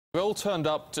We've all turned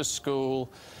up to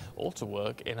school or to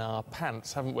work in our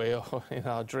pants, haven't we? Or in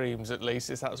our dreams, at least.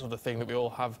 It's that sort of thing that we all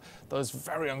have those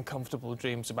very uncomfortable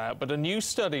dreams about. But a new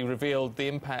study revealed the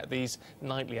impact these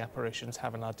nightly apparitions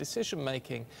have on our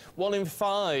decision-making. 1 in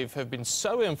 5 have been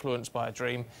so influenced by a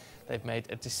dream, they've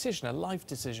made a decision, a life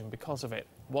decision, because of it.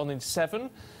 1 in 7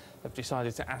 have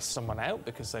decided to ask someone out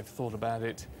because they've thought about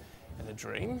it in a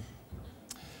dream.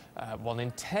 1 in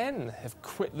 10 have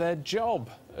quit their job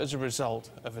as a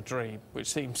result of a dream, which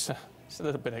seems it's a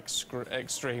little bit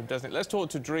extreme, doesn't it? Let's talk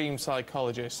to dream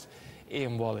psychologist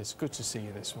Ian Wallace. Good to see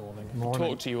you this morning. Morning.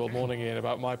 Talk to you all morning, Ian,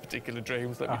 about my particular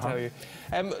dreams, let me tell you.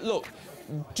 Look,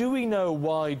 do we know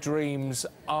why dreams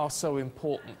are so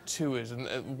important to us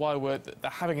and why they're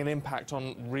having an impact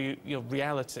on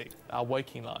reality, our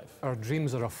waking life? Our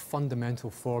dreams are a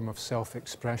fundamental form of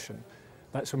self-expression.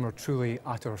 That's when we're truly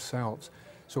at ourselves.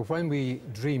 So when we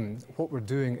dream, what we're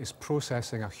doing is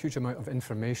processing a huge amount of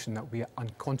information that we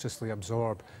unconsciously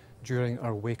absorb during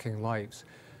our waking lives.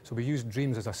 So we use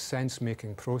dreams as a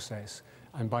sense-making process,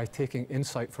 and by taking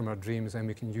insight from our dreams, then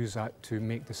we can use that to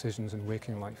make decisions in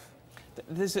waking life.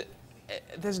 There's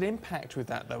an impact with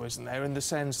that, though, isn't there, in the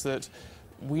sense that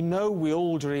we know we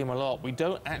all dream a lot. We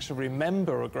don't actually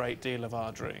remember a great deal of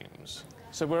our dreams.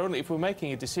 So if we're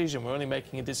making a decision, we're only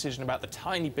making a decision about the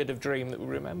tiny bit of dream that we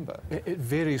remember. It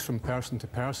varies from person to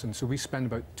person. So we spend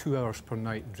about 2 hours per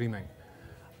night dreaming.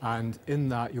 And in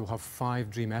that, you'll have 5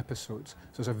 dream episodes.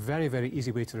 So it's a very, very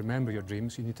easy way to remember your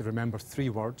dreams. You need to remember 3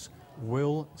 words: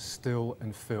 will, still,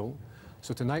 and fill.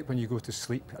 So tonight, when you go to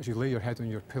sleep, as you lay your head on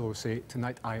your pillow, say,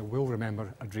 "Tonight I will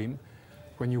remember a dream."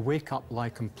 When you wake up, lie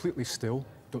completely still.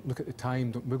 Don't look at the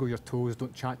time, don't wiggle your toes,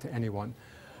 don't chat to anyone.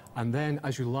 And then,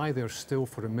 as you lie there still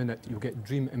for a minute, you'll get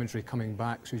dream imagery coming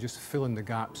back, so you just fill in the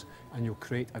gaps and you'll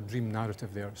create a dream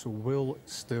narrative there. So will,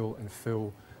 still, and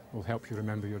fill will help you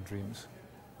remember your dreams.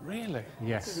 Really?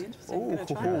 Yes. Really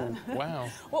interesting. Wow.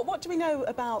 What do we know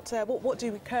about, what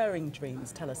do recurring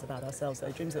dreams tell us about ourselves,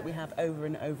 though? Dreams that we have over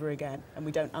and over again and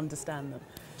we don't understand them.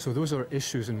 So those are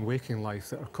issues in waking life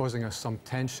that are causing us some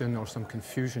tension or some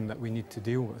confusion that we need to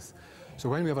deal with. So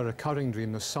when we have a recurring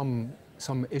dream, there's some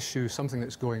issue, something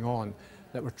that's going on,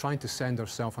 that we're trying to send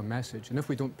ourselves a message. And if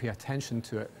we don't pay attention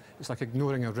to it, it's like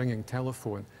ignoring a ringing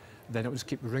telephone. Then it will just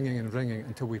keep ringing and ringing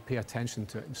until we pay attention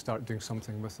to it and start doing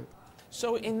something with it.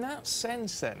 So in that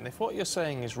sense then, if what you're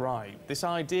saying is right, this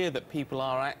idea that people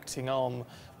are acting on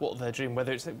what they're dreaming,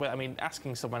 whether it's, I mean,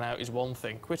 asking someone out is one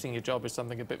thing, quitting your job is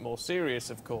something a bit more serious,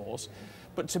 of course.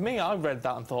 But to me, I read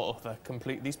that and thought, oh,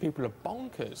 these people are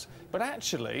bonkers. But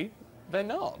actually, they're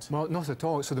not. Well, not at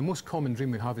all. So the most common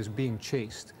dream we have is being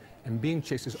chased. And being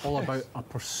chased is all about a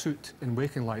pursuit in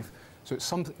waking life. So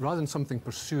it's rather than something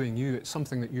pursuing you, it's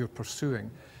something that you're pursuing.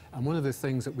 And one of the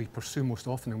things that we pursue most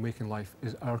often in waking life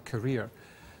is our career.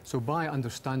 So by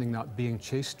understanding that being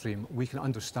chased dream, we can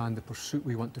understand the pursuit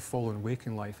we want to follow in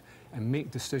waking life and make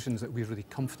decisions that we're really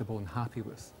comfortable and happy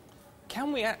with.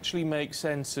 Can we actually make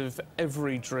sense of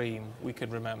every dream we can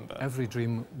remember? Every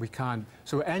dream we can.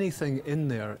 So anything in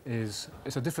there it's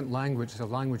a different language, it's a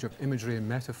language of imagery and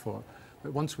metaphor.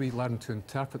 But once we learn to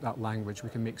interpret that language, we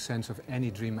can make sense of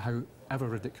any dream, however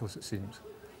ridiculous it seems.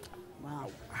 Wow.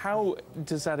 How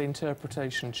does that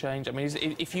interpretation change? I mean,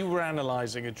 if you were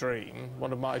analysing a dream,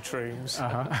 one of my dreams,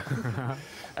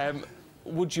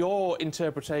 would your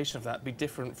interpretation of that be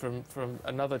different from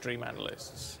another dream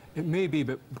analyst's? It may be,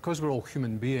 but because we're all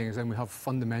human beings, then we have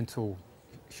fundamental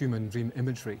human dream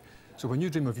imagery. So when you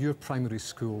dream of your primary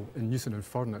school in Newton and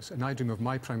Furness, and I dream of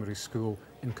my primary school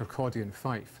in Kirkcaldy and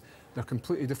Fife, they're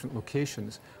completely different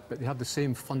locations, but they have the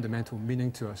same fundamental meaning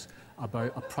to us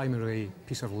about a primary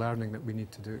piece of learning that we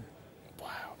need to do. Wow,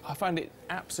 I find it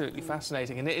absolutely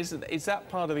fascinating. And is that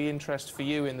part of the interest for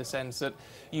you, in the sense that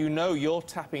you know you're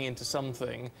tapping into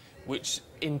something which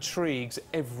intrigues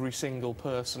every single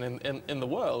person in the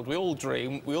world? We all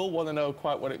dream, we all want to know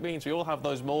quite what it means. We all have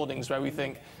those mornings where we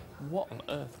think, what on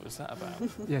earth was that about?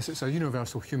 Yes, it's a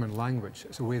universal human language.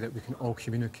 It's a way that we can all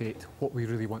communicate what we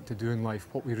really want to do in life,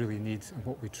 what we really need, and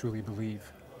what we truly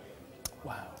believe.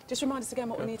 Wow. Just remind us again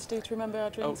what we need to do to remember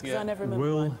our dreams, because yeah. I never remember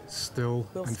Will, mine. still,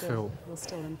 and fill. Will,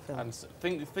 still, and fill. And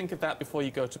think of that before you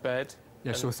go to bed.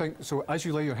 Yeah, so as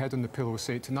you lay your head on the pillow,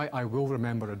 say, "Tonight I will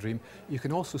remember a dream." You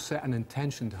can also set an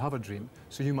intention to have a dream.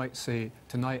 So you might say,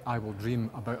 "Tonight I will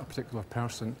dream about a particular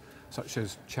person, such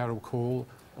as Cheryl Cole,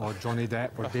 or Johnny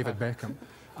Depp, or David Beckham."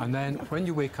 And then when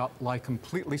you wake up, lie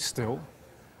completely still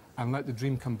and let the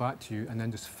dream come back to you, and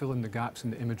then just fill in the gaps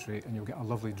in the imagery, and you'll get a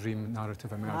lovely dream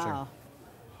narrative emerging. Wow.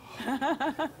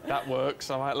 That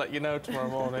works. I might let you know tomorrow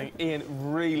morning. Ian,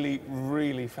 really,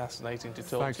 really fascinating to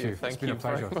talk to you. Thank you. It's been a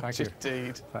pleasure. Thank you.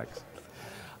 Indeed. Thanks.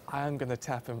 I am going to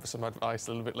tap him for some advice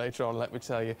a little bit later on, let me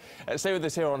tell you. Stay with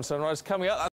us here on Sunrise. Coming up...